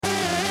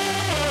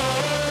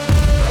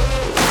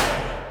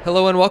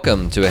Hello and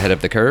welcome to Ahead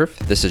of the Curve.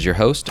 This is your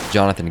host,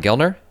 Jonathan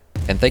Gelner,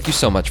 and thank you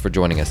so much for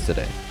joining us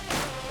today.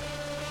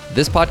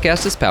 This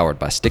podcast is powered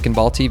by Stick and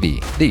Ball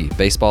TV, the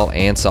baseball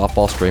and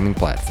softball streaming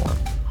platform.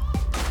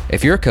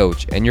 If you're a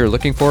coach and you're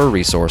looking for a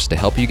resource to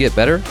help you get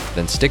better,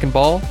 then Stick and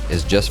Ball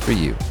is just for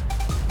you.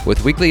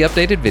 With weekly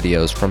updated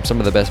videos from some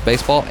of the best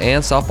baseball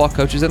and softball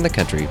coaches in the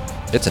country,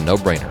 it's a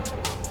no-brainer.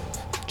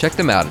 Check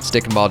them out at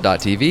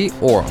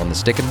stickandball.tv or on the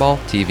Stick and Ball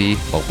TV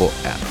mobile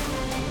app.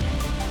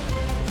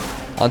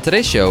 On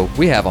today's show,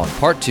 we have on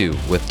part 2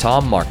 with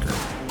Tom Marker,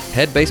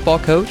 head baseball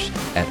coach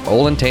at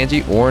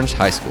Olentangy Orange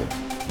High School.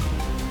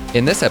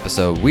 In this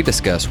episode, we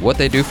discuss what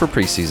they do for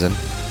preseason,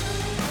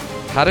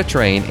 how to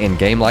train in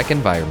game-like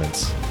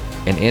environments,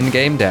 and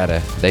in-game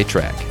data they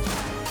track.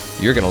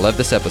 You're going to love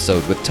this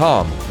episode with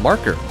Tom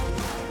Marker.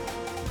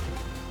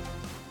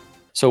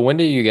 So when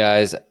do you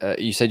guys,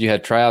 you said you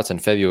had tryouts in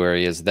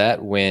February. Is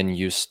that when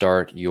you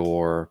start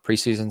your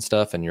preseason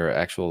stuff and your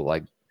actual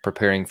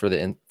preparing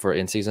for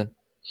in-season?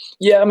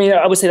 Yeah, I mean,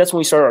 I would say that's when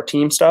we start our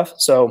team stuff.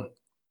 So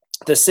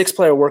the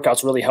 6-player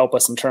workouts really help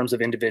us in terms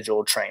of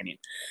individual training.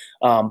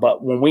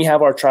 But when we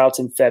have our tryouts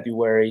in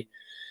February,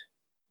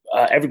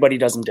 everybody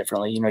does them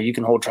differently. You know, you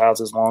can hold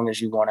tryouts as long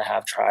as you want to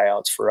have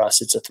tryouts. For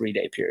us, it's a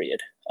 3-day period.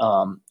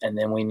 And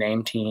then we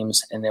name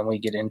teams, and then we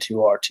get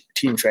into our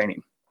team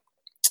training.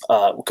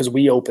 Because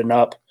we open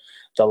up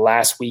the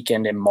last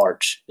weekend in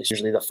March. It's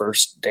usually the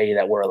first day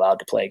that we're allowed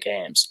to play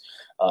games.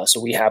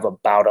 So we have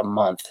about a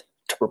month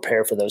to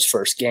prepare for those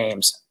first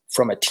games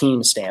from a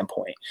team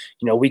standpoint.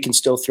 You know, we can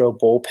still throw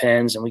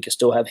bullpens and we can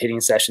still have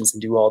hitting sessions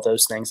and do all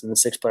those things in the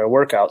 6-player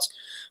workouts.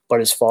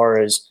 But as far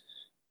as,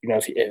 you know,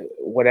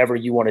 whatever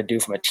you want to do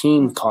from a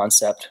team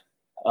concept,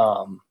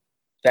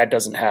 that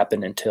doesn't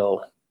happen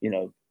until, you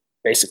know,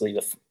 basically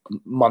the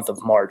month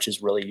of March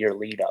is really your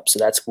lead up. So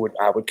that's what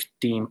I would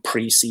deem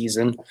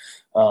preseason.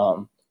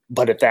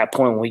 But at that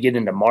point, when we get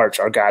into March,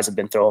 our guys have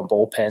been throwing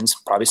bullpens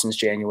probably since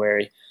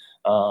January.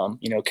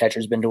 You know,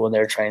 catchers been doing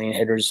their training,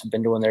 hitters have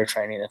been doing their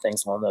training and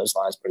things along those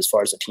lines. But as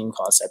far as the team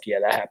concept, yeah,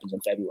 that happens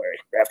in February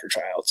after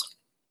tryouts.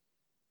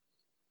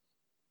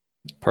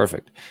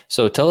 Perfect.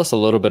 So tell us a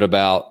little bit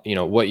about, you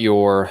know, what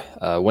your,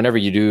 whenever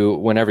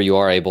you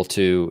are able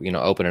to, you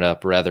know, open it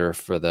up rather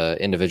for the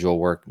individual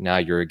work. Now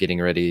you're getting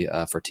ready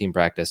for team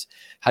practice.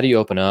 How do you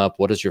open up?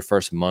 What does your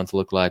first month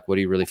look like? What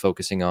are you really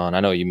focusing on?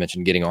 I know you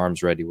mentioned getting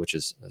arms ready, which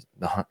is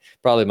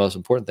probably the most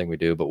important thing we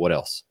do, but what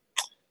else?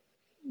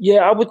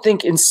 Yeah, I would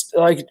think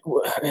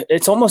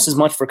it's almost as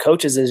much for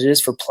coaches as it is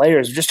for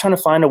players. We're just trying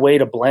to find a way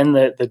to blend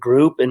the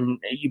group, and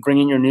you bring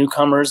in your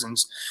newcomers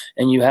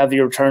and you have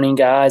your returning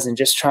guys, and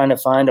just trying to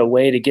find a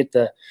way to get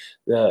the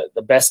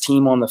best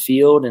team on the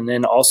field, and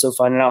then also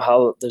finding out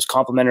how those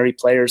complementary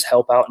players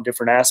help out in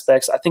different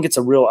aspects. I think it's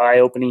a real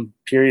eye-opening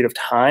period of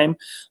time.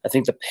 I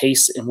think the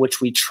pace in which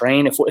we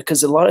train,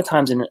 because a lot of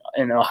times in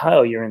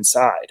Ohio you're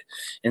inside,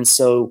 and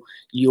so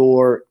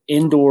your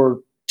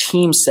indoor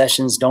team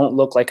sessions don't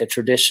look like a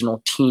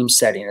traditional team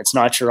setting. It's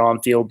not your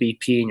on-field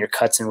BP and your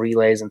cuts and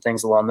relays and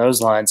things along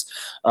those lines.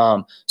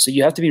 So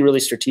you have to be really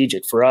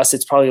strategic. For us,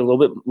 it's probably a little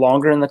bit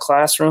longer in the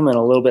classroom and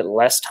a little bit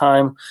less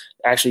time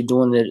actually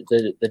doing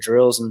the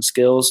drills and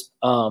skills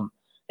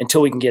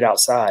until we can get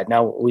outside.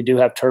 Now, we do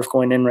have turf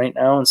going in right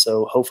now, and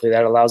so hopefully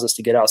that allows us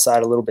to get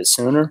outside a little bit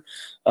sooner.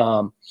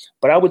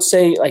 But I would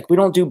say, we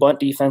don't do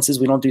bunt defenses.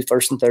 We don't do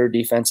first and third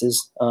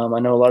defenses. I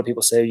know a lot of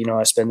people say, you know,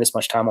 I spend this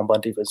much time on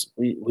bunt defense.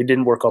 We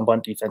didn't work on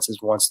bunt defenses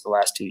once the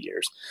last 2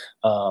 years.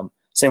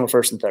 Same with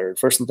first and third.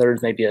 First and third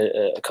is maybe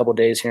a couple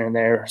days here and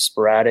there,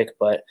 sporadic,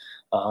 but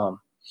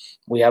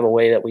we have a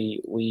way that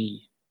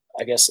we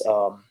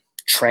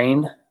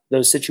train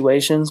those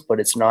situations, but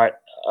it's not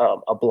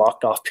a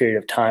blocked off period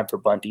of time for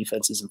bunt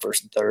defenses and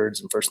first and thirds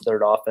and first and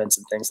third offense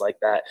and things like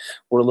that.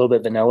 We're a little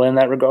bit vanilla in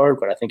that regard,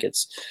 but I think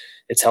it's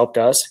helped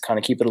us kind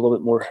of keep it a little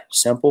bit more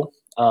simple.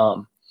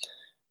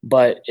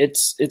 But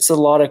it's a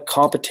lot of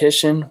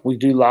competition. We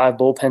do live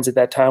bullpens at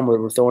that time where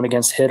we're throwing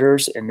against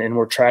hitters, and then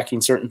we're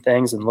tracking certain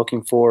things and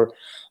looking for,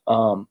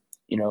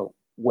 you know,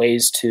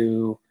 ways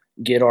to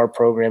get our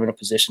program in a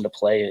position to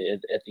play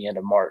at the end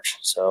of March.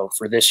 So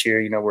for this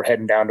year, you know, we're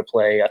heading down to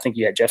play. I think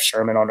you had Jeff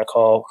Sherman on the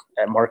call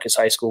at Marcus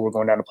High School. We're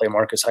going down to play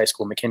Marcus High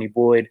School, McKinney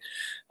Boyd,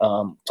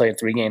 playing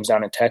 3 games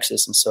down in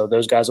Texas. And so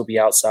those guys will be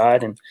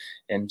outside.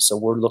 And so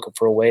we're looking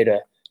for a way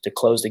to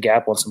close the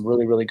gap on some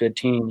really, really good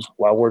teams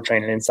while we're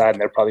training inside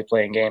and they're probably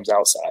playing games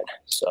outside.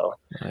 So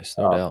nice,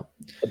 no doubt.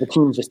 But the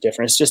team's just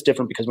different. It's just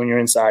different because when you're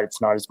inside, it's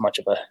not as much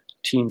of a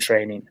team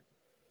training.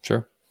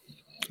 Sure.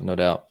 No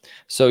doubt.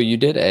 So you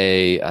did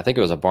I think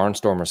it was a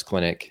Barnstormers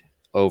clinic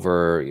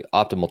over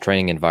optimal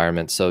training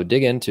environments. So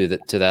dig into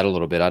that a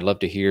little bit. I'd love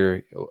to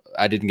hear.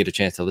 I didn't get a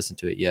chance to listen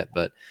to it yet,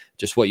 but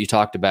just what you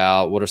talked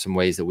about. What are some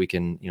ways that we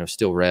can, you know,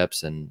 steal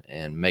reps and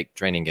make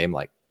training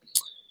game-like?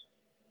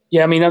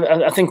 Yeah, I mean,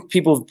 I think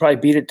people have probably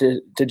beat it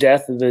to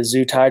death, the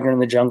zoo tiger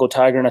and the jungle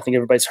tiger, and I think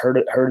everybody's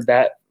heard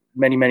that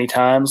many, many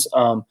times.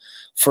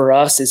 For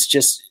us, it's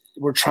just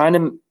we're trying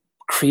to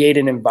create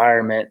an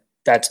environment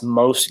that's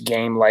most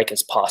game-like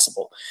as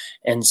possible.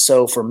 And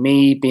so for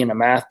me, being a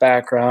math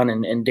background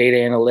and data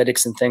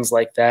analytics and things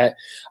like that,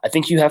 I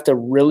think you have to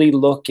really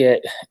look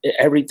at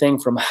everything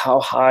from how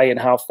high and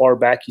how far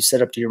back you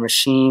set up to your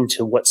machine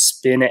to what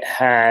spin it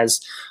has,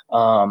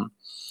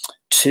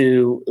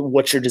 to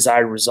what's your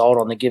desired result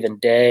on the given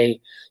day.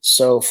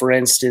 So for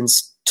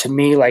instance, to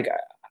me, like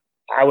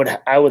I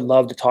would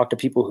love to talk to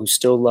people who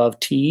still love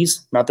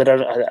teas. Not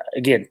that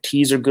again,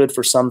 teas are good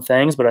for some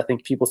things, but I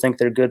think people think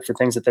they're good for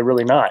things that they're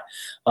really not.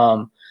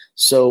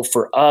 So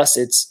for us,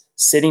 it's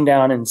sitting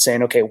down and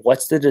saying, okay,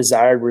 what's the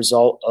desired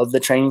result of the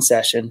training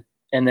session?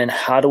 And then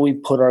how do we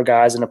put our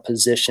guys in a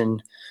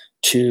position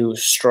to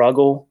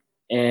struggle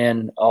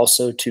and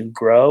also to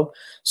grow?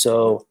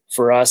 So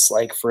for us,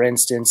 like for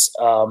instance,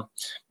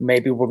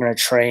 maybe we're going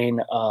to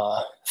train,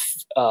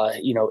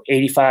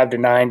 85 to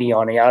 90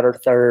 on the outer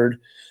third,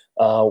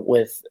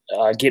 with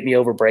get me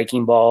over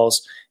breaking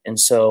balls. And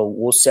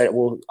so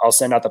I'll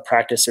send out the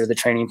practice or the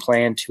training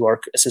plan to our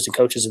assistant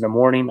coaches in the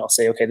morning. I'll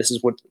say, okay, this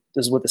is what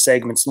the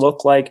segments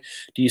look like.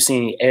 Do you see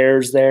any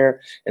errors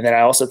there? And then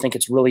I also think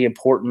it's really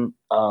important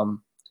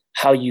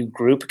how you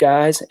group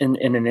guys in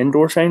an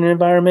indoor training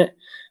environment.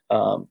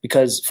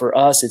 Because for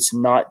us, it's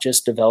not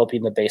just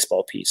developing the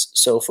baseball piece.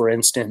 So for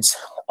instance,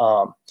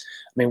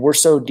 we're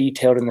so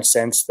detailed in the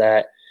sense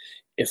that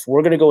if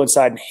we're going to go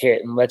inside and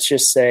hit, and let's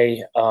just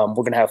say we're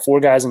going to have 4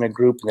 guys in a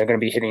group and they're going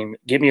to be hitting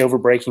get me over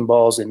breaking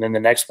balls, and then the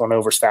next one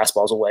over is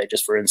fastballs away,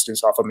 just for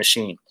instance, off a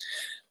machine.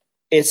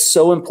 It's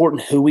so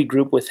important who we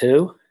group with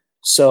who.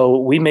 So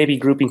we may be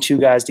grouping 2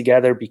 guys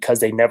together because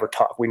they never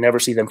talk. We never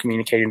see them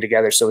communicating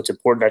together, so it's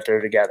important that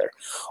they're together.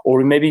 Or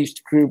we may be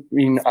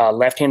grouping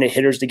left-handed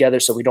hitters together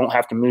so we don't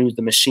have to move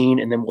the machine,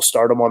 and then we'll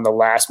start them on the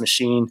last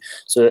machine.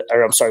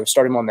 We'll start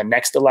them on the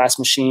next to last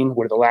machine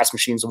where the last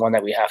machine is the one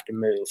that we have to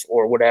move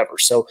or whatever.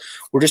 So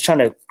we're just trying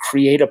to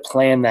create a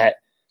plan that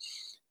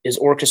is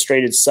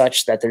orchestrated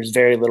such that there's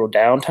very little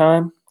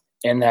downtime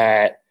and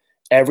that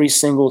every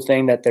single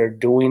thing that they're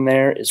doing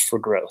there is for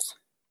growth.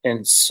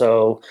 And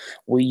so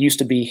we used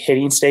to be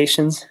hitting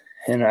stations,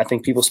 and I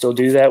think people still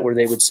do that, where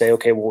they would say,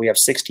 okay, well, we have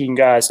 16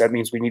 guys. So that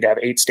means we need to have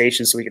 8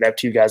 stations so we can have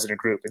 2 guys in a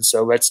group. And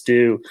so let's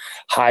do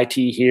high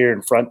tee here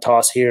and front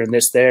toss here and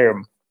this there.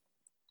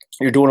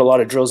 You're doing a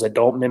lot of drills that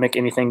don't mimic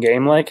anything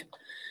game-like.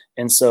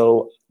 And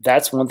so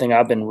that's one thing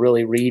I've been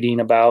really reading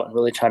about and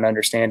really trying to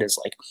understand is,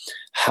 like,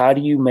 how do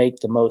you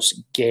make the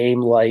most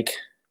game-like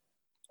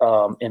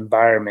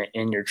environment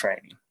in your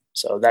training?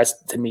 So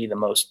that's, to me, the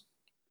most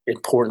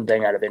important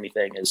thing out of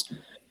anything is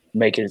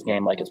make it as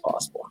game-like as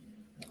possible.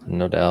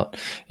 No doubt.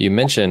 You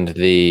mentioned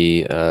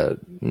the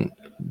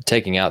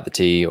taking out the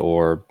tee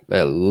or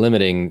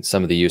limiting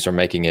some of the use or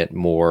making it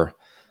more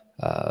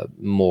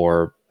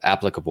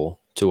applicable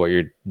to what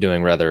you're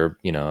doing, rather,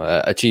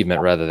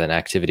 achievement rather than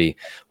activity.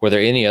 Were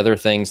there any other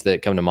things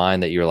that come to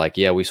mind that you're like,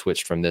 yeah, we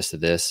switched from this to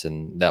this,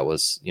 and that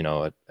was,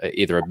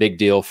 either a big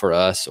deal for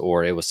us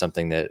or it was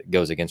something that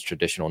goes against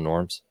traditional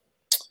norms?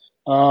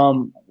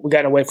 We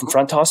got away from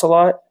front toss a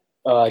lot,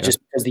 just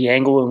because the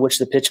angle in which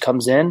the pitch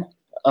comes in.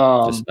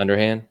 Just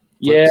underhand?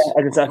 Yeah,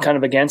 I'm kind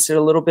of against it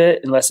a little bit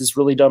unless it's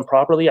really done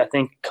properly. I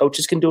think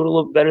coaches can do it a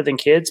little better than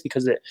kids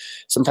because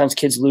sometimes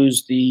kids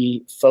lose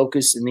the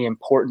focus and the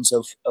importance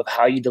of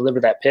how you deliver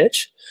that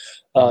pitch.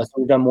 So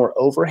we've done more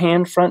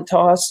overhand front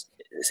toss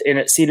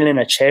and seated in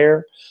a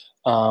chair.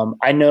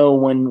 I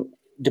know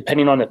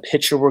depending on the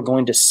pitcher we're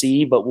going to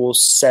see, but we'll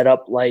set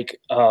up like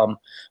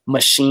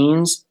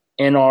machines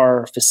in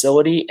our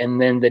facility,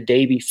 and then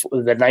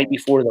the night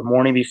before, the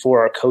morning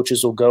before, our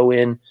coaches will go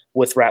in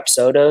with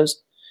Rapsodos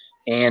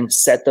and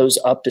set those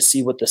up to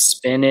see what the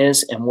spin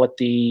is and what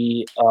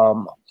the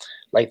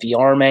the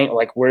arm angle,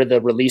 like where the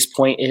release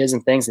point is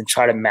and things, and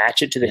try to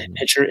match it to the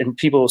pitcher. And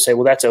people will say,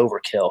 well, that's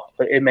overkill.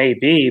 But it may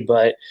be,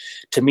 but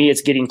to me,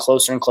 it's getting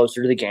closer and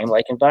closer to the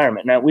game-like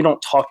environment. Now, we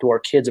don't talk to our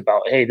kids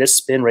about, hey, this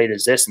spin rate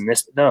is this and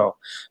this. No,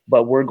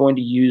 but we're going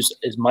to use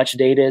as much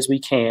data as we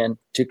can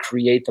to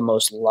create the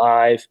most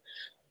live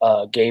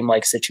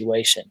game-like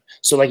situation.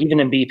 So like even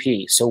in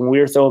BP, so when we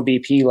were throwing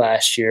BP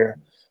last year,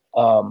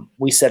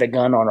 we set a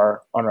gun on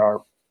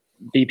our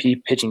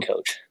BP pitching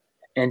coach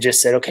and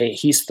just said, okay,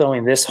 he's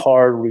throwing this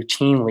hard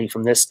routinely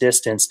from this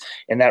distance,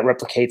 and that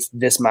replicates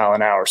this mile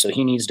an hour. So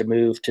he needs to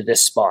move to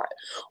this spot.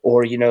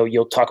 Or,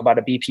 you'll talk about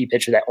a BP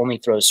pitcher that only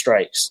throws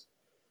strikes.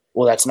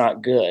 Well, that's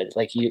not good.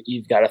 Like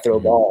you've got to throw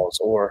balls.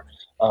 Or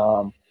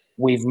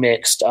we've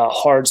mixed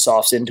hard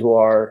softs into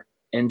our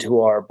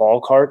ball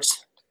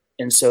carts,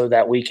 and so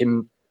that we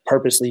can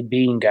purposely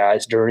beam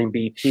guys during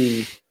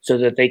BP so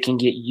that they can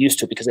get used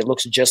to it, because it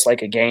looks just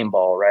like a game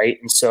ball, right?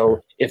 And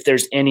so if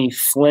there's any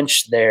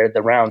flinch there,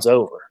 the round's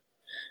over,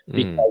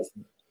 because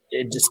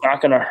it's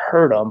not going to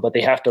hurt them, but they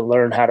have to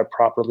learn how to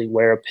properly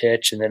wear a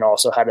pitch, and then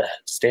also how to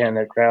stand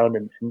their ground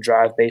and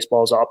drive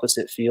baseballs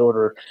opposite field,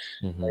 or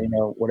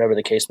whatever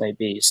the case may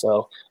be.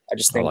 So I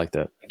just think, I like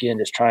that. Again,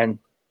 just trying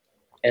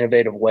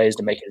innovative ways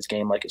to make it as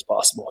game-like as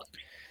possible.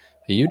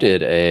 You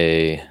did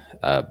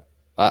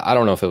I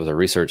don't know if it was a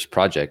research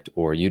project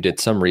or you did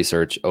some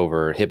research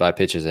over hit by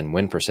pitches and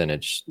win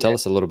percentage. Tell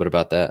us a little bit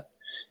about that.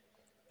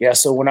 Yeah,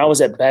 so when I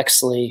was at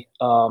Bexley,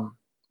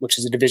 which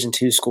is a Division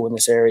II school in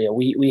this area,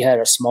 we had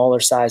a smaller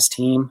size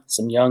team,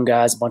 some young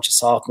guys, a bunch of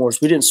sophomores.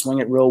 We didn't swing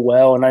it real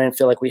well, and I didn't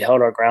feel like we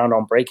held our ground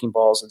on breaking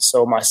balls. And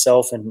so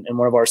myself and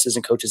one of our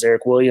assistant coaches,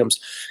 Eric Williams,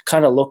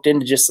 kind of looked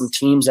into just some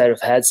teams that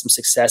have had some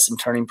success in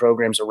turning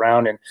programs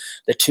around. And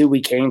the two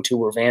we came to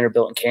were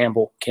Vanderbilt and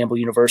Campbell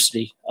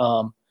University.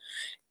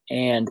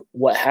 And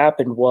what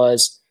happened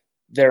was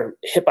their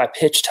hit by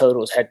pitch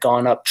totals had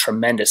gone up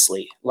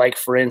tremendously. Like,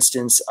 for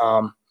instance,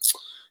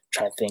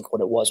 trying to think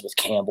what it was with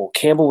Campbell.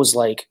 Campbell was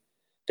like,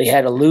 they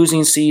had a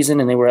losing season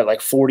and they were at like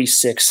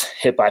 46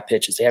 hit by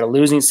pitches. They had a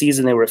losing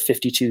season, they were at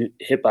 52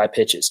 hit by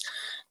pitches.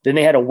 Then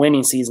they had a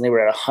winning season, they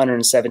were at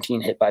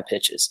 117 hit by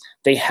pitches.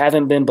 They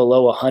haven't been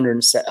below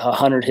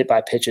 100 hit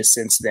by pitches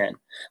since then.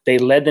 They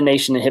led the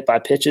nation in hit by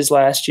pitches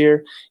last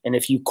year. And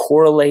if you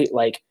correlate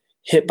like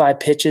hit by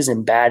pitches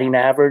and batting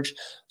average,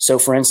 so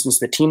for instance,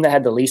 the team that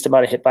had the least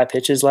amount of hit by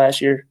pitches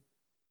last year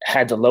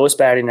had the lowest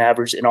batting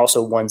average and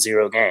also won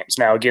 0 games.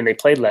 Now, again, they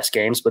played less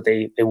games, but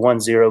they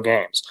won 0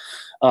 games.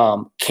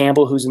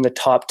 Campbell, who's in the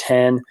top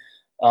 10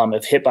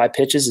 of hit by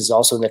pitches, is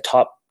also in the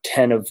top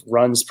 10 of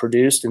runs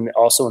produced and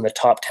also in the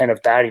top 10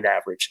 of batting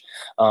average.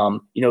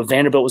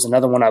 Vanderbilt was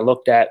another one I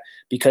looked at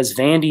because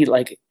Vandy,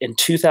 like in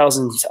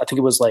 2000, I think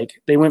it was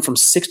like they went from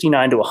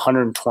 69 to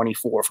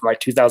 124 from like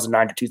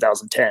 2009 to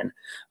 2010.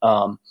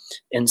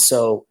 And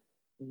so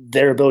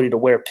their ability to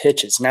wear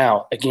pitches.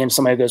 Now, again,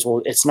 somebody goes,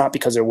 well, it's not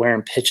because they're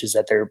wearing pitches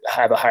that they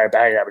have a higher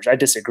batting average. I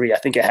disagree. I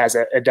think it has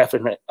a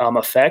definite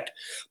effect.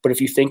 But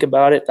if you think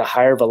about it, the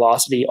higher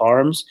velocity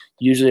arms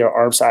usually are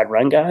arm side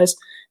run guys.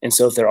 And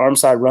so if they're arm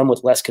side run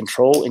with less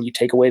control and you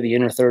take away the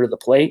inner third of the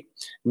plate,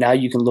 now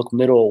you can look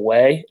middle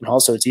away. And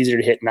also it's easier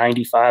to hit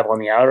 95 on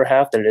the outer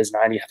half than it is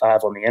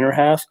 95 on the inner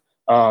half.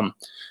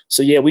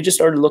 So yeah, we just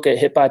started to look at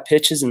hit by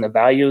pitches and the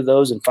value of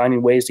those and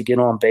finding ways to get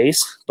on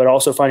base, but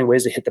also finding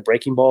ways to hit the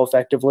breaking ball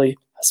effectively,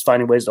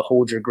 finding ways to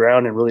hold your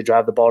ground and really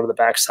drive the ball to the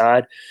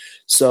backside.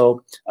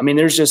 So, I mean,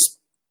 there's just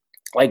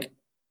like,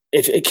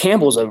 if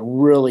Campbell's a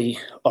really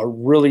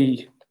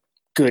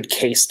good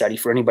case study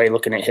for anybody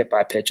looking at hit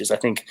by pitches. I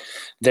think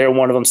they're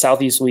one of them.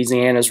 Southeast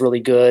Louisiana is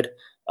really good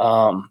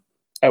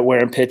at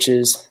wearing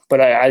pitches, but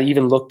I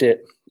even looked at,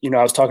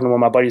 I was talking to one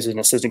of my buddies who's an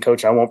assistant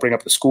coach, and I won't bring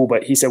up the school,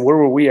 but he said, where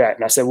were we at?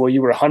 And I said, well,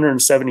 you were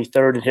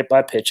 173rd in hit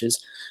by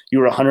pitches. You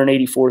were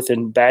 184th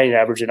in batting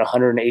average and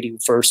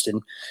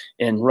 181st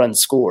in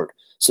runs scored.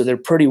 So they're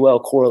pretty well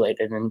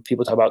correlated. And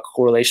people talk about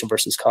correlation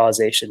versus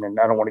causation, and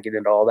I don't want to get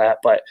into all that,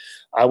 but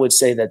I would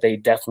say that they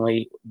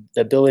definitely,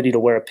 the ability to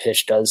wear a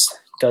pitch does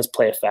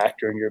play a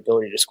factor in your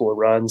ability to score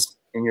runs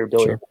and your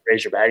ability to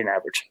raise your batting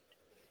average.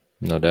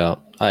 No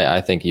doubt.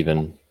 I think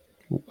even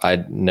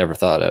I never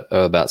thought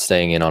about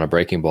staying in on a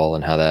breaking ball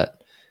and how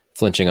that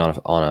flinching on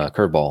a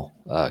curveball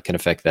can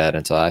affect that.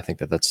 And so I think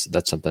that's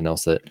something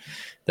else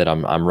that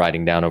I'm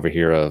writing down over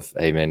here of,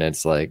 hey man,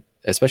 it's like,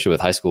 especially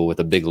with high school with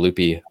the big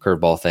loopy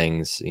curveball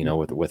things,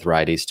 with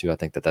righties too. I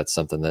think that's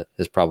something that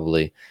is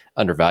probably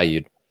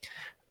undervalued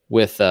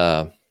with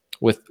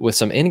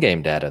some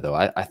in-game data though.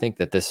 I think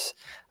that this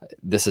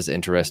is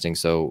interesting.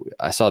 So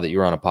I saw that you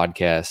were on a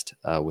podcast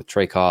with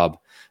Trey Cobb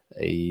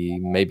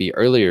maybe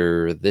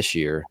earlier this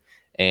year,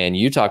 and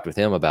you talked with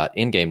him about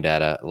in-game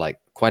data like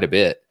quite a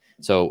bit.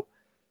 So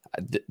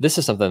this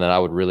is something that I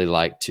would really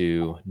like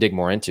to dig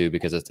more into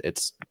because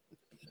it's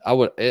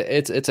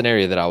an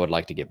area that I would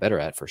like to get better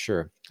at for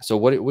sure. So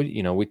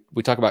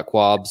we talk about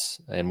quabs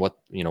and what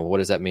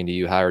does that mean to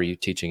you? How are you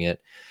teaching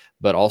it?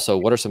 But also,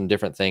 what are some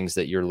different things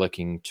that you're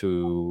looking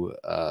to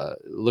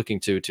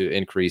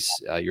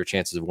increase your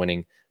chances of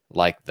winning,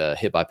 like the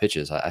hit by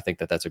pitches? I think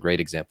that's a great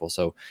example.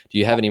 So do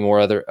you have any more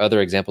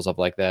other examples of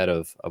like that,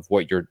 of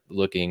what you're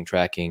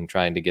tracking,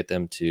 trying to get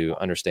them to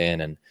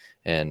understand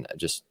and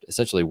just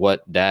essentially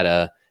what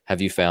data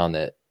have you found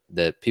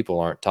that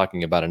people aren't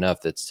talking about enough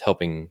that's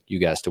helping you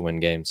guys to win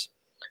games?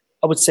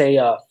 I would say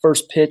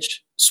first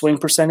pitch swing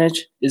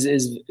percentage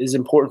is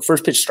important.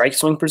 First pitch strike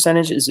swing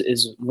percentage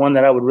is one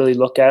that I would really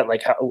look at,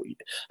 like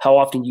how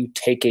often you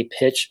take a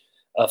pitch,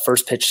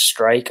 first pitch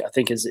strike, I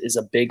think is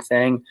a big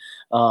thing.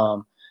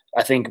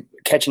 I think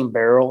catching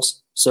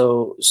barrels.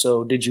 So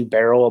did you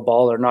barrel a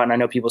ball or not? And I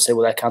know people say,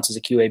 well, that counts as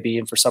a QAB,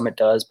 and for some it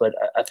does, but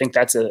I think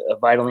that's a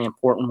vitally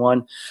important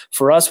one.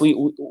 For us,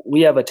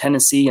 we have a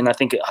tendency, and I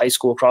think high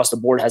school across the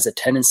board has a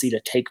tendency to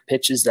take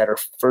pitches that are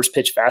first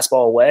pitch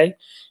fastball away.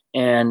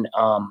 And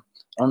I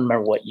don't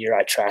remember what year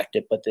I tracked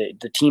it, but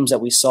the teams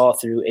that we saw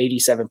threw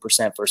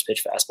 87% first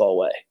pitch fastball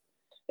away.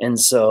 And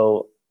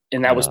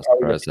that was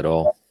probably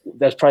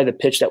that's probably the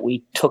pitch that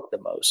we took the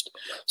most.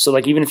 So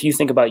like, even if you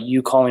think about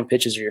you calling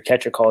pitches or your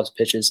catcher calls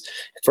pitches,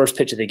 first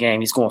pitch of the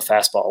game, he's going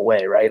fastball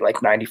away, right? Like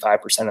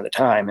 95% of the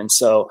time. And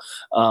so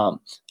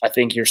I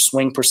think your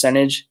swing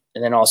percentage,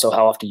 and then also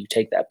how often you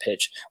take that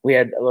pitch. We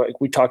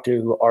talked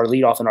to our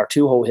leadoff and our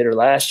 2-hole hitter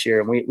last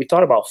year, and we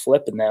thought about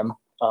flipping them.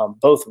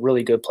 Both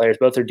really good players.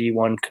 Both are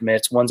D1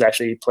 commits. One's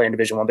actually playing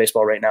Division I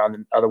baseball right now, and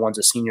the other one's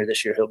a senior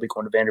this year. He'll be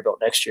going to Vanderbilt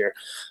next year.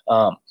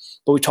 But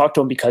we talked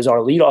to him because our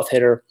leadoff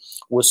hitter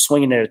was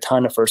swinging at a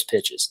ton of first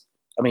pitches.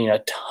 I mean, a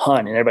ton.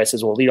 And everybody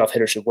says, well, leadoff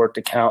hitter should work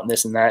to count and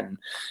this and that.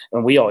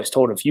 And we always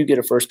told him, if you get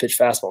a first pitch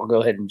fastball,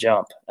 go ahead and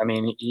jump. I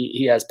mean,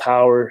 he has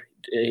power,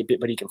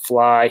 but he can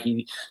fly.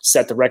 He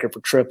set the record for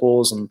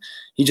triples, and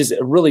he's just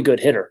a really good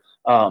hitter.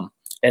 And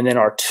then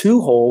our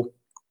 2-hole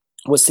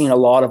was seeing a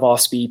lot of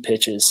off-speed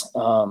pitches.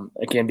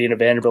 Again, being a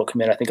Vanderbilt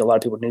commit, I think a lot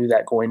of people knew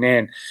that going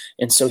in.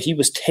 And so he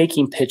was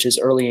taking pitches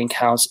early in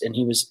counts, and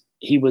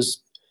he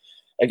was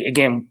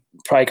again,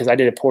 probably because I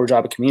did a poor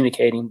job of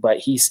communicating, but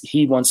he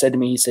once said to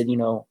me, he said,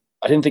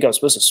 I didn't think I was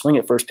supposed to swing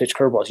at first pitch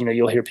curveballs.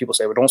 You'll hear people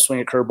say, well, don't swing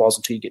at curveballs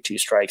until you get 2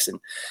 strikes. And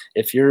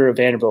if you're a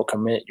Vanderbilt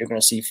commit, you're going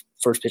to see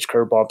first pitch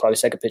curveball, probably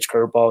second pitch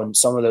curveball, and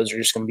some of those are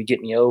just going to be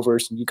getting you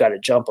overs, and you got to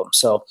jump them.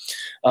 So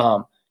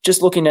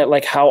just looking at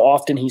like how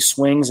often he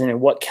swings and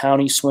in what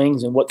count he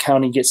swings and what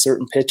count he gets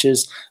certain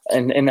pitches,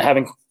 and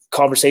having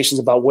conversations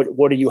about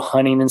what are you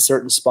hunting in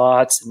certain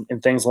spots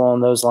and things along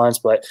those lines.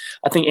 But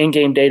I think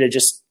in-game data,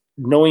 just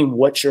knowing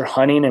what you're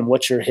hunting and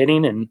what you're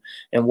hitting and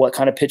what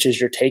kind of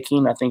pitches you're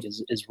taking, I think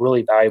is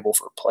really valuable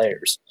for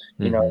players,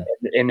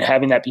 and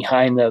having that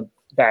behind the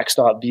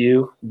backstop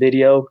view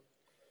video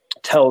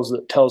tells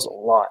a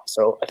lot.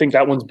 So I think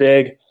that one's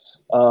big.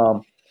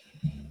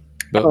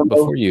 But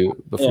before you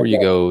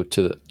go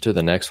to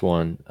the next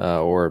one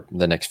or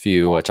the next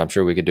few, which I'm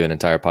sure we could do an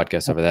entire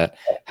podcast over that,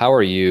 how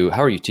are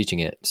you teaching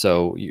it?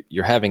 So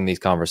you're having these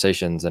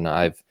conversations, and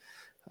I've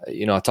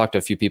talked to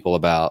a few people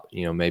about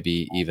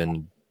maybe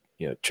even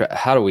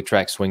how do we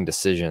track swing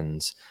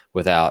decisions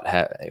without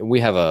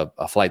we have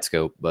a flight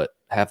scope, but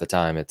half the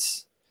time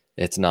it's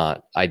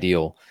not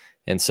ideal.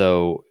 And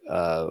so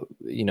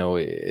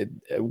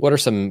what are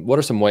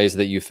some ways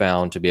that you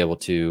found to be able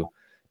to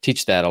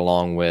teach that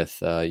along with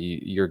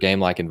your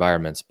game-like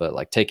environments, but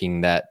like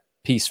taking that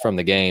piece from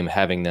the game,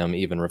 having them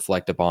even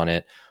reflect upon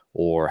it,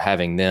 or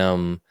having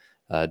them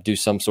do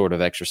some sort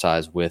of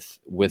exercise with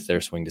their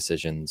swing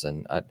decisions?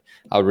 And I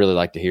would really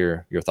like to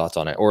hear your thoughts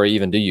on it, or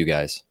even do you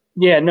guys?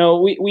 Yeah, no,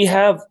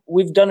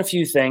 we've done a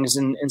few things,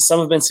 and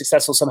some have been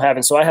successful, some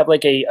haven't. So I have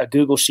like a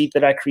Google sheet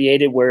that I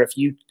created where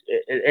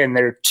and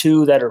there are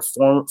 2 that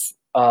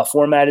are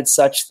formatted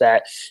such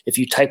that if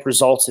you type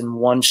results in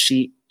one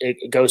sheet,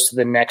 it goes to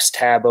the next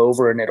tab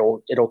over, and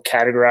it'll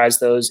categorize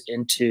those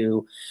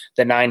into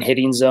the 9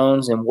 hitting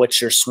zones and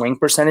what your swing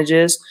percentage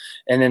is.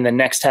 And then the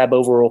next tab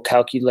over will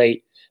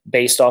calculate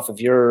based off of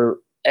your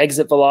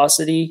exit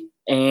velocity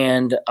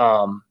and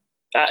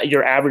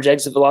your average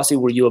exit velocity,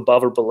 were you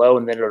above or below,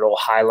 and then it'll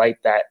highlight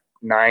that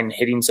 9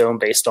 hitting zone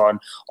based on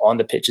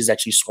the pitches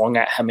that you swung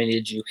at, how many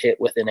did you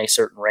hit within a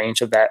certain range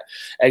of that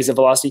exit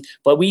velocity.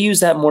 But we use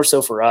that more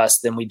so for us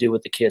than we do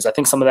with the kids. I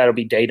think some of that will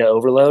be data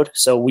overload.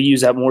 So we use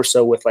that more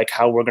so with like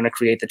how we're going to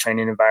create the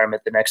training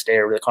environment the next day,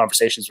 or the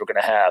conversations we're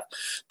going to have.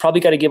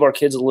 Probably got to give our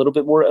kids a little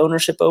bit more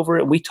ownership over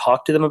it, and we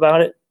talk to them about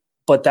it.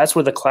 But that's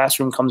where the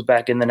classroom comes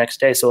back in the next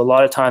day. So a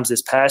lot of times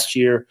this past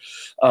year,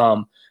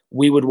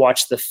 we would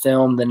watch the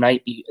film the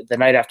night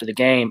after the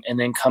game, and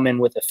then come in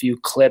with a few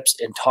clips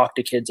and talk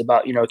to kids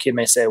about, a kid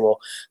may say, well,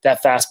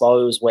 that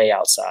fastball, it was way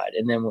outside.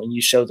 And then when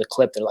you show the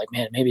clip, they're like,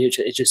 man, maybe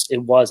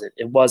it wasn't.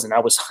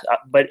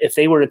 But if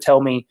they were to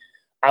tell me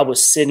I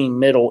was sitting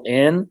middle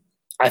in,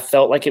 I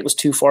felt like it was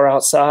too far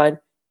outside,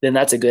 then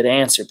that's a good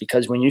answer,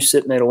 because when you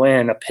sit middle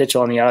in, a pitch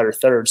on the outer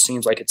third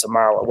seems like it's a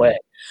mile away.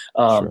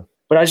 Sure.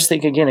 But I just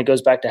think, again, it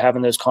goes back to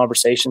having those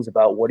conversations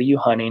about what are you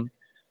hunting?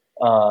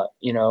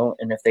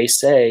 And if they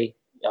say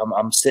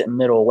I'm sitting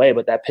middle away,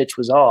 but that pitch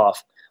was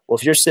off. Well,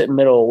 if you're sitting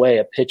middle away,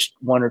 a pitch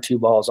 1 or 2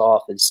 balls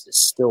off is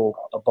still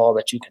a ball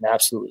that you can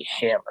absolutely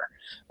hammer.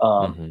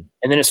 And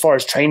then as far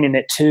as training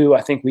it too,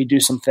 I think we do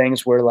some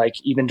things where, like,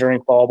 even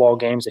during fall ball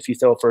games, if you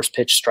throw a first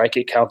pitch strike,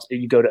 it counts.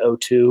 You go to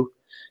 0-2.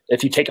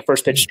 If you take a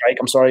first pitch strike,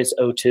 it's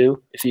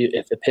 0-2.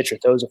 If the pitcher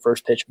throws a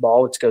first pitch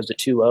ball, it goes to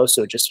 2-0.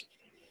 So it just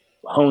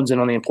hones in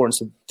on the importance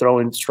of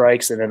throwing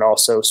strikes and then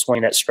also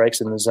swinging at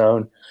strikes in the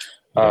zone.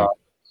 But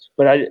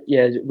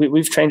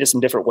we've trained it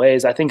some different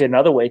ways. I think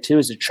another way too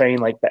is to train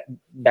like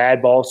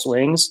bad ball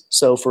swings.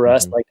 So for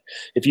us, like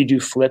if you do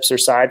flips or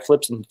side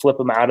flips and flip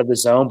them out of the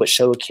zone, but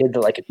show a kid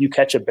that, like, if you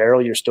catch a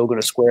barrel, you're still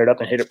going to square it up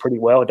and hit it pretty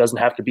well. It doesn't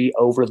have to be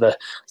over the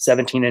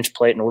 17-inch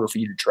plate in order for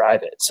you to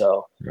drive it.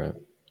 So, right.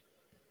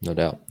 No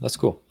doubt. That's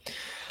cool.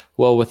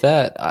 Well, with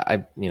that,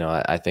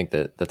 I think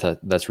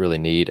that's really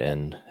neat.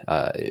 And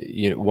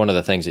one of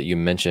the things that you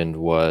mentioned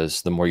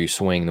was the more you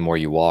swing, the more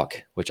you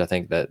walk, which I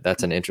think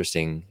that's an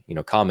interesting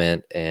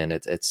comment. And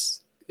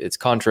it's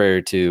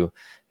contrary to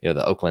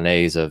the Oakland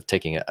A's of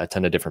taking a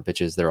ton of different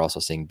pitches. They're also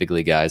seeing big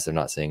league guys. They're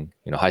not seeing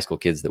high school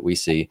kids that we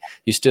see.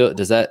 Is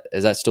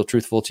that still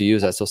truthful to you?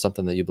 Is that still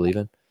something that you believe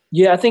in?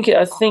 Yeah, I think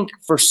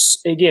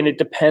again, it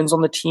depends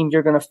on the team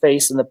you're going to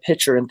face and the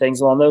pitcher and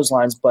things along those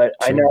lines. But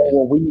sure, I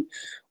know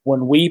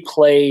when we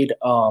played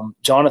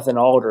Jonathan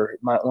Alder,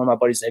 one of my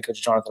buddies, the head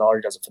coach Jonathan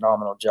Alder, does a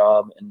phenomenal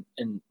job.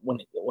 And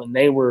when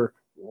they were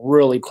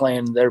really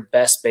playing their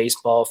best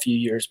baseball a few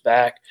years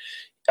back,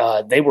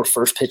 they were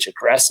first pitch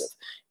aggressive.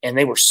 and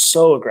they were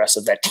so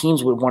aggressive that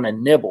teams would want to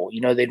nibble.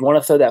 They'd want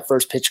to throw that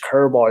first pitch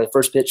curveball or the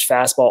first pitch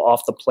fastball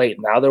off the plate.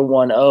 Now they're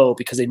 1-0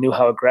 because they knew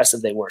how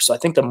aggressive they were. So I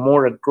think the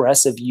more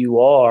aggressive you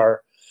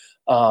are,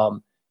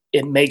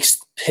 it makes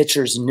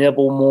pitchers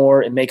nibble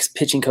more. It makes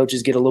pitching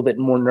coaches get a little bit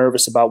more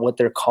nervous about what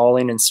they're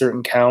calling in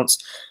certain counts.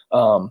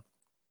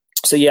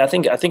 So yeah, I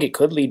think it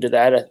could lead to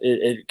that.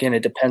 Again,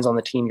 it depends on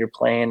the team you're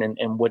playing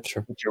and what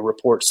your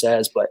report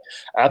says. But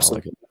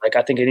absolutely,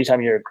 I think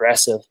anytime you're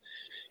aggressive,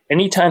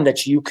 anytime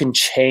that you can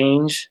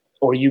change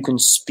or you can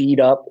speed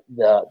up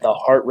the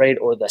heart rate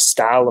or the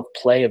style of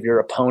play of your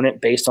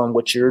opponent based on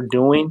what you're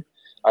doing,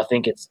 I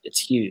think it's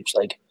huge.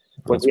 Like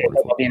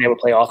being able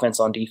to play offense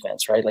on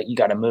defense, right? Like you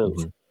got to move.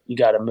 Mm-hmm. You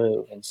got to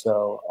move. And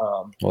so,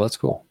 well, that's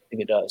cool. I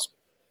think it does.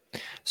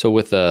 So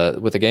with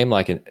a game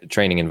like a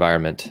training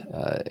environment,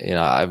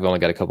 I've only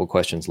got a couple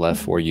questions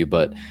left for you,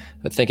 but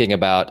thinking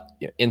about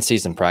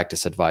in-season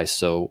practice advice.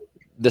 So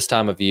this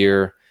time of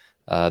year,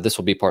 this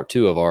will be part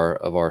 2 of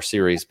our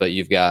series, but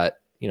you got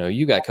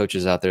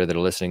coaches out there that are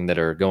listening that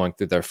are going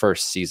through their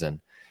first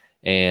season,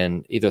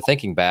 and either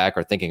thinking back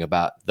or thinking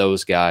about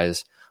those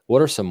guys.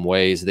 What are some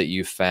ways that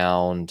you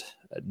found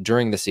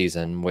during the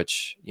season,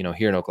 which,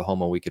 here in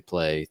Oklahoma, we could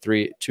play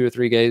 2 or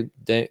 3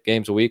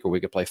 games a week, or we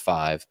could play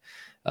 5.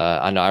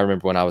 I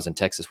remember when I was in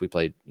Texas, we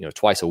played,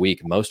 twice a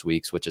week, most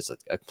weeks, which is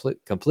a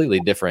completely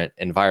different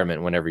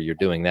environment. Whenever you're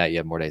doing that, you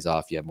have more days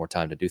off, you have more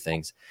time to do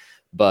things.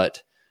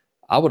 But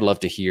I would love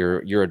to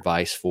hear your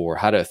advice for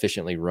how to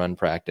efficiently run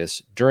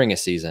practice during a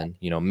season,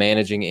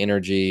 managing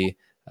energy,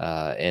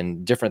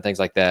 and different things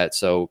like that.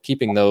 So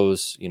keeping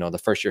those,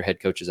 the first year head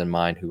coaches in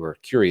mind who are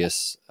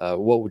curious,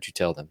 what would you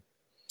tell them?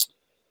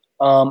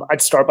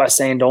 I'd start by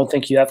saying, don't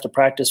think you have to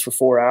practice for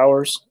 4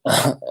 hours.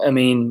 I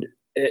mean,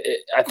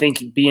 I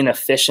think being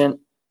efficient,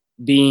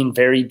 being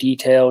very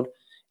detailed,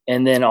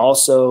 and then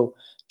also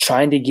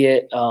trying to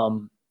get,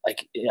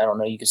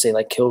 you could say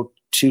kill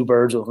 2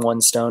 birds with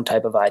 1 stone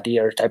type of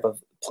idea or type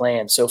of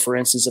plan. So for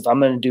instance, if I'm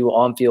going to do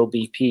on-field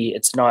BP,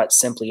 it's not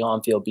simply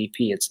on-field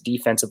BP, it's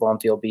defensive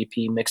on-field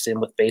BP mixed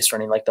in with base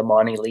running, like the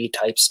Monty Lee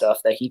type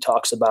stuff that he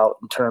talks about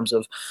in terms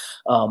of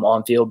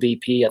on-field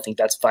BP. I think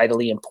that's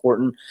vitally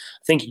important.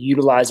 I think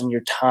utilizing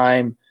your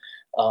time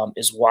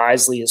as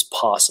wisely as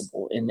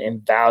possible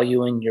and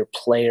valuing your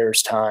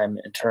players' time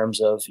in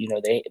terms of,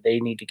 they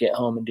need to get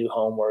home and do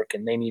homework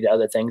and they need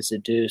other things to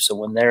do. So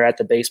when they're at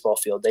the baseball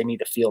field, they need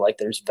to feel like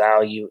there's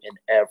value in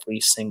every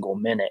single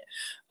minute.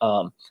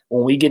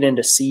 When we get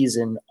into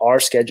season, our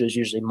schedule is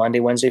usually Monday,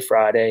 Wednesday,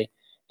 Friday,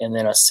 and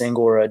then a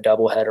single or a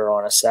doubleheader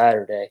on a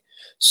Saturday.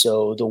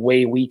 So the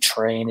way we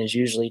train is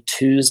usually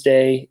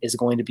Tuesday is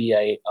going to be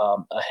a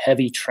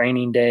heavy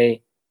training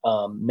day,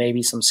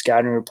 maybe some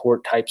scouting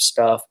report type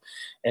stuff.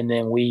 And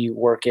then we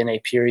work in a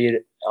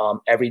period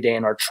every day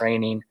in our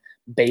training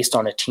based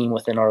on a team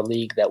within our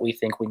league that we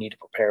think we need to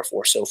prepare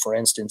for. So for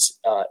instance,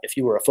 if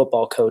you were a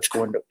football coach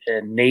going to,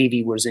 and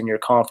Navy was in your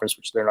conference,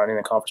 which they're not in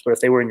the conference, but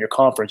if they were in your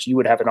conference, you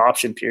would have an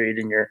option period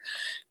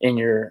in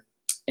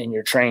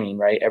your training,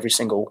 right? Every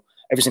single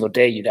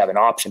day you'd have an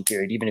option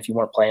period, even if you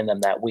weren't playing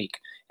them that week.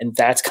 And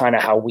that's kind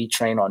of how we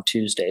train on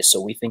Tuesdays. So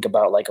we think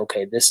about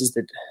okay, this is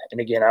and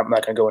again, I'm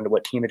not going to go into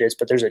what team it is,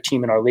 but there's a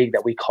team in our league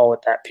that we call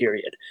it that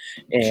period.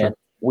 And sure.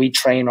 We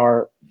train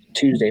our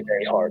Tuesday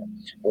very hard.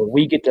 When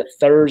we get to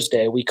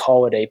Thursday, we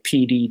call it a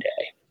PD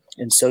day.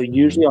 And so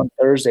usually on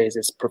Thursdays,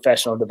 it's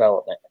professional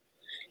development.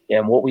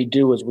 And what we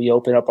do is we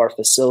open up our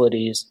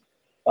facilities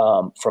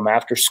from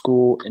after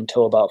school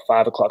until about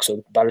 5 o'clock.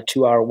 So about a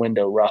 2-hour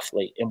window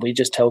roughly. And we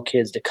just tell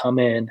kids to come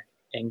in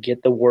and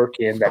get the work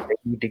in that they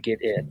need to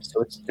get in.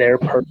 So it's their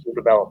personal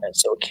development.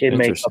 So a kid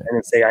may come in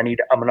and say, I'm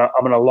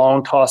gonna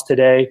long toss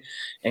today,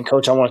 and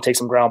coach, I want to take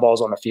some ground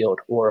balls on the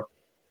field, or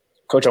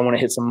coach, I want to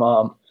hit some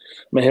I'm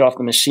gonna hit off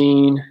the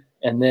machine,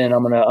 and then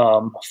I'm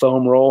gonna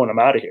foam roll, and I'm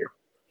out of here.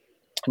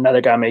 Another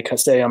guy may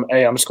say, I'm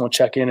just gonna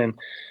check in and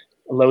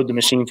load the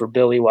machine for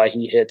Billy while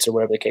he hits, or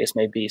whatever the case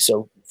may be.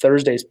 So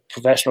Thursday's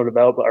professional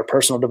development or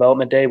personal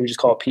development day, we just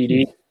call it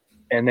PD.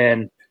 And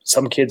then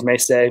some kids may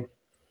say,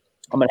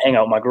 I'm going to hang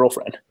out with my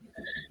girlfriend.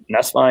 And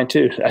that's fine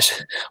too.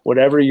 That's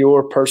whatever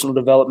your personal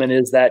development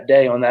is that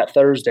day on that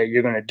Thursday,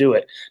 you're going to do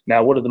it.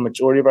 Now, what do the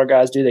majority of our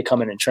guys do? They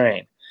come in and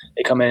train.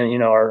 They come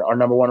in, our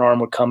number one arm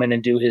would come in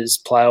and do his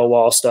plyo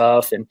wall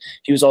stuff. And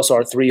he was also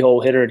our 3-hole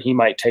hitter, and he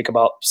might take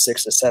about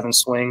 6 to 7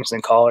 swings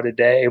and call it a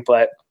day.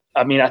 But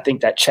I mean, I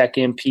think that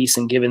check-in piece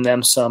and giving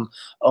them some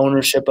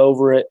ownership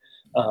over it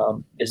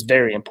is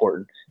very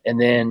important. And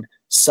then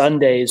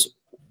Sundays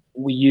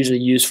we usually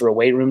use for a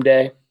weight room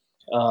day.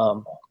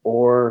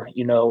 Or,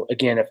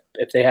 again,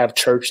 if they have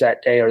church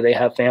that day or they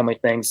have family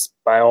things,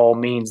 by all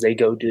means, they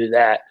go do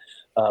that.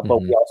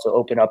 But we also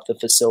open up the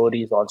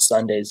facilities on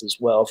Sundays as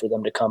well for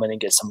them to come in and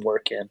get some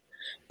work in.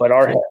 But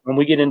when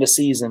we get into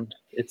season,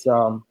 it's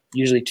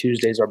usually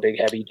Tuesday's our big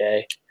heavy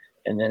day,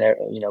 and then,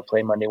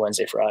 play Monday,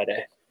 Wednesday,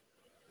 Friday.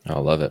 I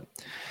love it.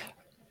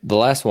 The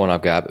last one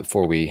I've got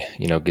before we,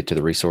 get to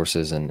the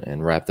resources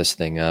and wrap this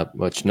thing up,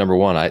 which number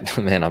one,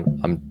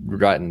 I'm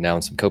writing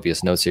down some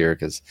copious notes here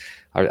because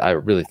I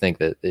really think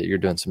that you're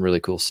doing some really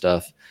cool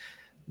stuff.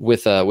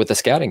 With the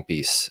scouting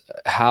piece,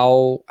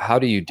 how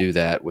do you do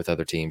that with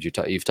other teams?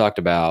 You've talked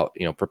about,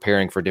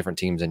 preparing for different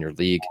teams in your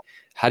league.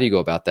 How do you go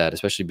about that?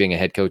 Especially being a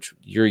head coach,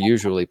 you're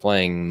usually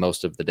playing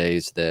most of the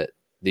days that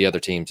the other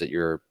teams that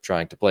you're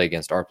trying to play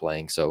against are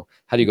playing. So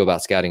how do you go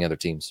about scouting other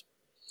teams?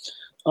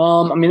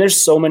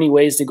 There's so many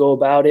ways to go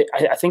about it.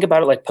 I think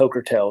about it like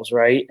poker tells,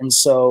 right? And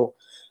so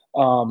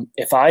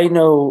if I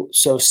know,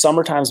 so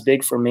summertime's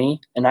big for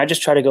me, and I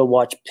just try to go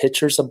watch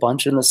pitchers a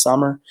bunch in the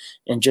summer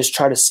and just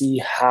try to see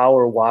how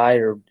or why,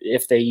 or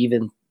if they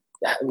even,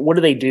 what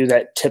do they do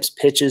that tips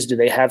pitches? Do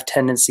they have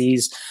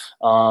tendencies?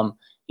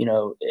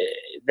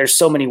 There's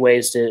so many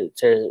ways to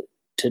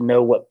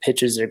know what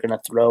pitches they're going to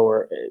throw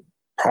or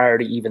prior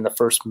to even the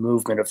first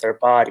movement of their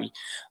body.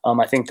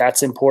 I think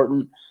that's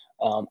important.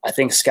 I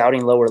think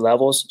scouting lower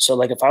levels. So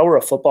like if I were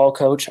a football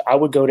coach, I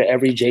would go to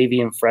every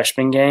JV and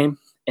freshman game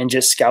and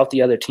just scout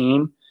the other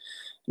team.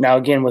 Now,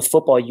 again, with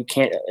football, you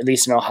can't, at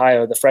least in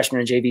Ohio, the freshmen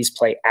and JVs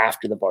play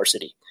after the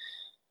varsity.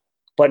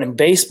 But in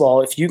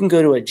baseball, if you can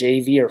go to a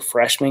JV or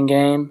freshman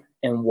game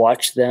and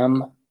watch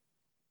them,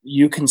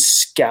 you can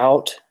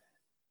scout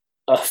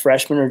a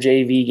freshman or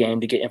JV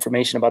game to get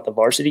information about the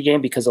varsity game,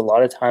 because a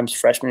lot of times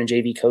freshmen and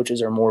JV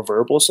coaches are more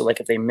verbal. So like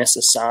if they miss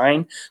a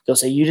sign, they'll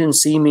say, you didn't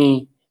see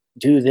me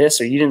do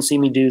this, or you didn't see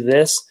me do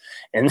this.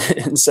 And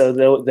so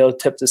they'll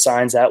tip the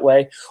signs that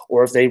way.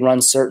 Or if they run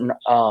certain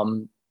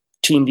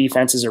team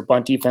defenses or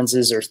bunt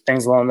defenses or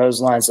things along those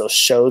lines, they'll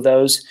show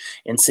those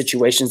in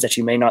situations that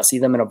you may not see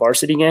them in a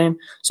varsity game.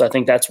 So I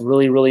think that's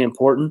really, really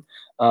important.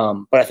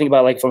 But I think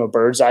about like from a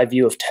bird's eye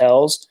view of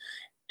tells,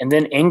 and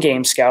then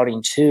in-game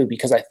scouting too,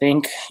 because I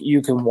think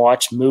you can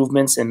watch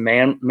movements and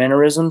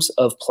mannerisms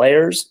of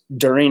players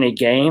during a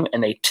game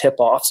and they tip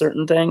off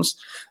certain things.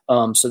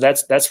 So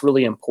that's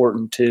really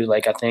important too.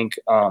 Like I think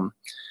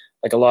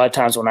like a lot of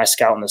times when I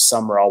scout in the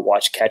summer, I'll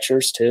watch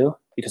catchers too,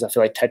 because I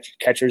feel like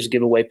catchers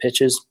give away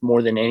pitches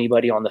more than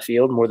anybody on the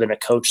field, more than a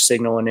coach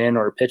signaling in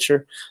or a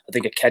pitcher. I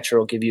think a catcher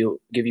will give you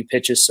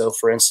pitches. So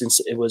for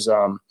instance, it was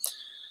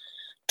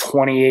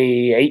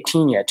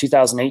 2018,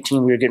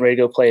 we were getting ready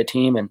to go play a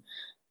team,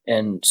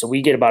 and so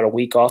we get about a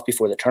week off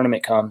before the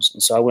tournament comes.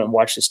 And so I went and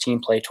watched this team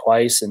play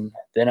twice, and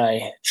then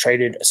I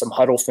traded some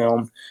huddle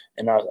film,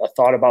 and I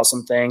thought about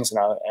some things, and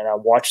I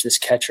watched this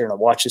catcher,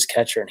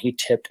 and he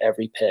tipped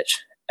every pitch,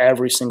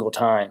 every single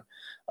time,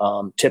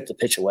 tipped the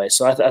pitch away.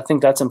 So I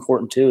think that's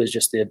important too, is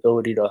just the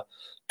ability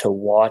to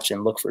watch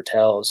and look for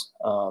tells.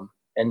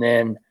 And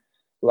then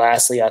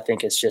lastly, I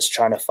think it's just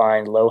trying to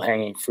find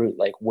low-hanging fruit,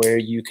 like where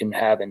you can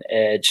have an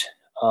edge.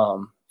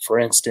 For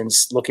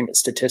instance, looking at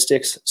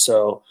statistics.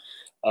 So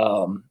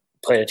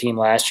played a team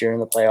last year in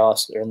the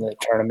playoffs or in the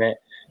tournament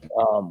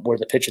where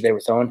the pitcher they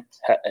were throwing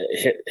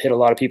hit a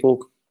lot of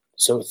people,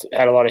 so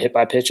had a lot of hit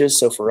by pitches.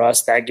 So for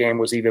us, that game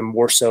was even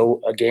more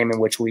so a game in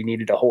which we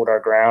needed to hold our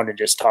ground and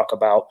just talk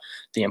about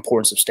the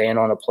importance of staying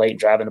on a plate,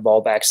 driving the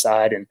ball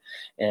backside,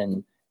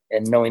 and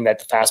knowing that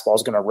the fastball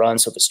is going to run.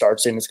 So if it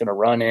starts in, it's going to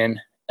run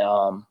in.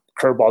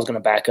 Curveball is going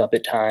to back up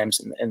at times,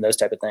 and those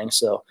type of things.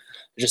 So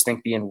I just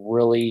think being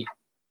really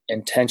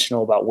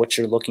intentional about what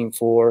you're looking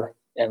for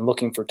and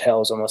looking for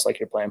tells, almost like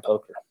you're playing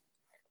poker.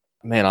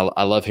 Man,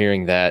 I love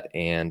hearing that.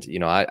 And,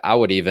 I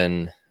would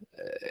even,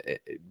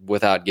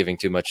 without giving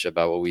too much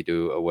about what we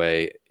do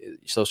away,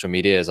 social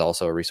media is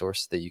also a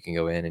resource that you can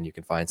go in and you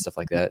can find stuff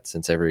like that,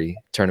 since every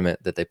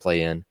tournament that they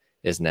play in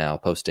is now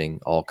posting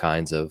all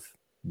kinds of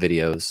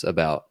videos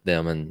about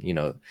them. And,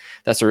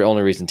 that's the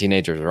only reason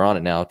teenagers are on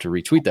it now, to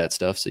retweet that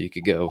stuff. So you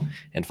could go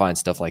and find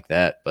stuff like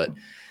that. But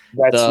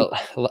that's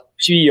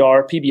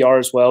PBR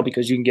as well,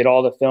 because you can get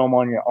all the film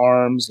on your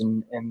arms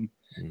and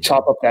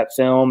chop up that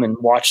film and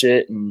watch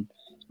it. And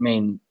I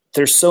mean,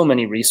 there's so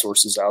many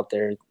resources out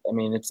there. I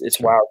mean,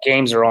 it's wild.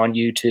 Games are on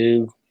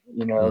YouTube,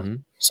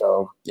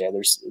 So yeah,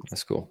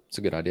 that's cool. It's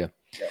a good idea.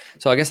 Yeah.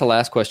 So I guess the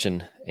last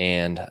question,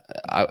 and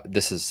I'm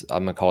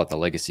going to call it the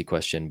legacy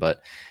question,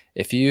 but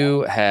if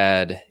you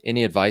had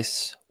any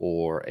advice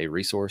or a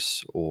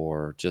resource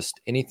or just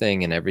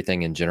anything and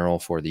everything in general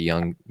for the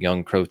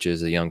young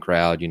coaches, the young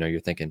crowd, you're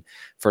thinking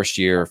first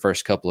year,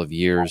 first couple of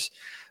years,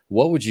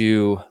 what would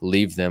you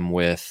leave them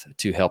with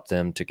to help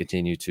them to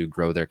continue to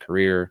grow their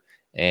career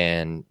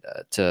and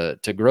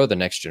to grow the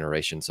next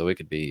generation? So it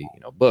could be,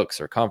 books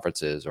or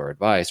conferences or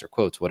advice or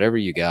quotes, whatever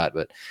you got.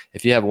 But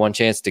if you have one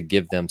chance to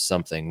give them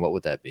something, what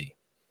would that be?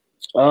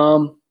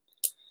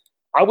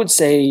 I would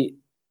say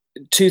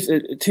two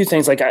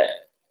things. Like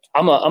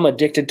I'm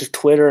addicted to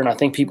Twitter, and I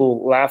think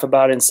people laugh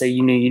about it and say,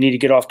 you need to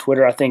get off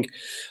Twitter. I think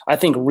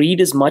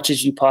read as much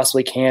as you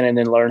possibly can and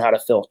then learn how to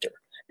filter.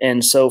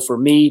 And so for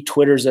me,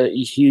 Twitter's a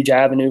huge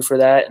avenue for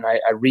that. And I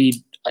read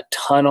a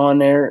ton on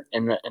there,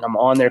 and I'm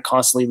on there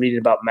constantly reading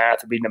about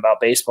math, reading about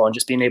baseball, and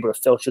just being able to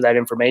filter that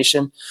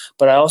information.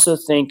 But I also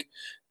think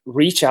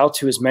reach out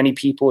to as many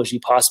people as you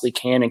possibly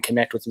can and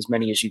connect with as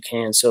many as you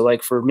can. So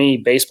like for me,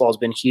 baseball has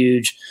been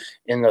huge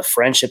in the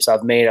friendships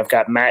I've made. I've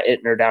got Matt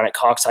Ittner down at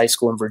Cox High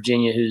School in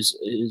Virginia,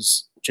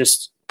 who's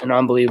just an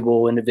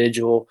unbelievable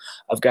individual.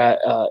 I've got,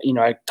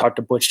 I talked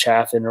to Butch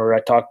Chaffin, or I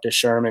talked to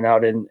Sherman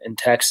out in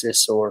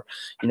Texas, or,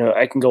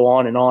 I can go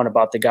on and on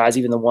about the guys,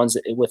 even the ones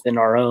within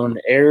our own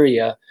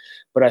area.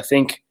 But I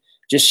think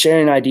just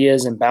sharing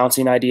ideas and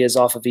bouncing ideas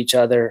off of each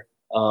other,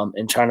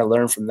 and trying to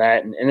learn from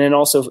that. And then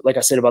also, like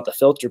I said about the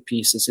filter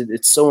piece,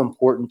 it's so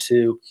important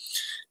to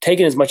take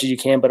in as much as you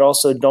can, but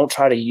also don't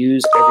try to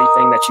use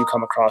everything that you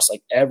come across.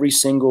 Like every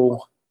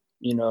single,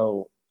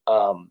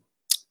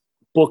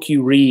 book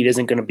you read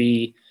isn't going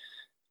to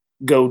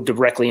go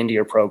directly into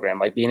your program,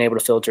 like being able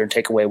to filter and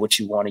take away what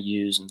you want to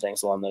use and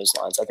things along those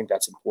lines. I think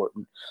that's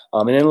important.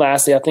 And then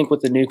lastly, I think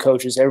with the new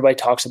coaches, everybody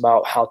talks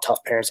about how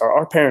tough parents are.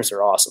 Our parents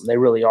are awesome. They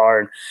really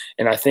are.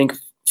 And I think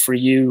for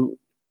you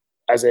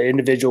as an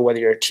individual, whether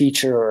you're a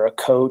teacher or a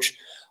coach,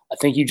 I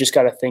think you just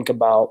got to think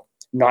about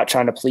not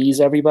trying to please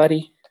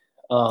everybody.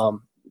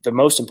 The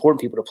most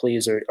important people to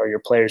please are your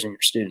players and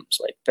your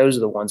students. Like those are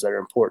the ones that are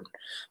important.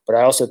 But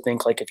I also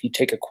think, like, if you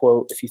take a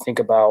quote, if you think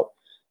about,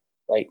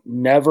 like,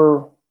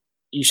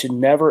 you should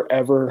never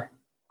ever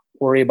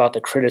worry about the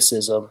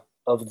criticism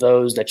of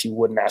those that you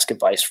wouldn't ask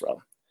advice from.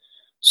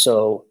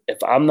 So if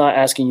I'm not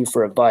asking you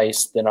for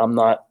advice, then I'm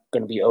not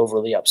going to be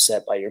overly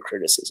upset by your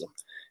criticism.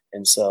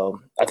 And so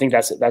I think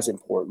that's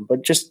important.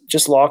 But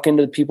just lock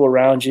into the people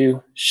around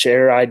you,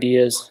 share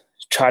ideas,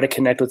 try to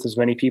connect with as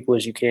many people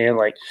as you can.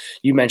 Like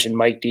you mentioned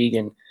Mike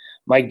Deegan.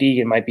 Mike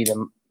Deegan might be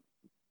the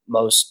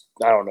most,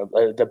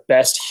 the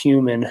best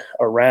human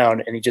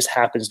around, and he just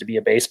happens to be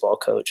a baseball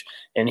coach.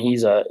 And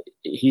he's a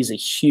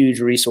huge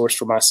resource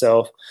for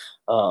myself.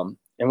 And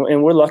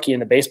we're lucky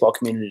in the baseball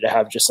community to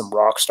have just some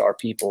rock star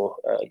people.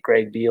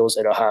 Greg Beals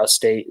at Ohio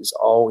State is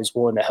always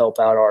willing to help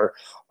out our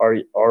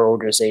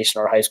organization,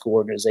 our high school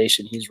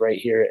organization. He's right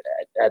here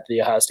at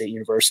the Ohio State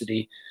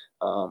University.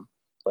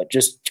 But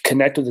just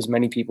connect with as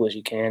many people as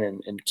you can,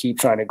 and keep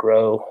trying to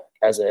grow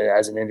as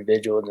an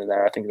individual. And then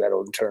I think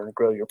that'll in turn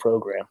grow your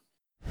program.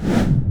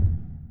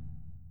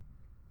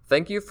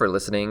 Thank you for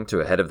listening to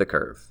Ahead of the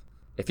Curve.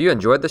 If you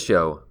enjoyed the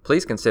show,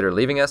 please consider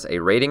leaving us a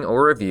rating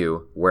or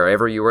review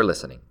wherever you are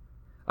listening.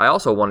 I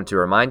also wanted to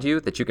remind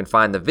you that you can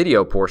find the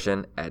video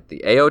portion at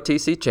the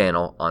AOTC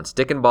channel on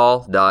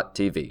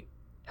stickandball.tv.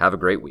 Have a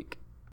great week.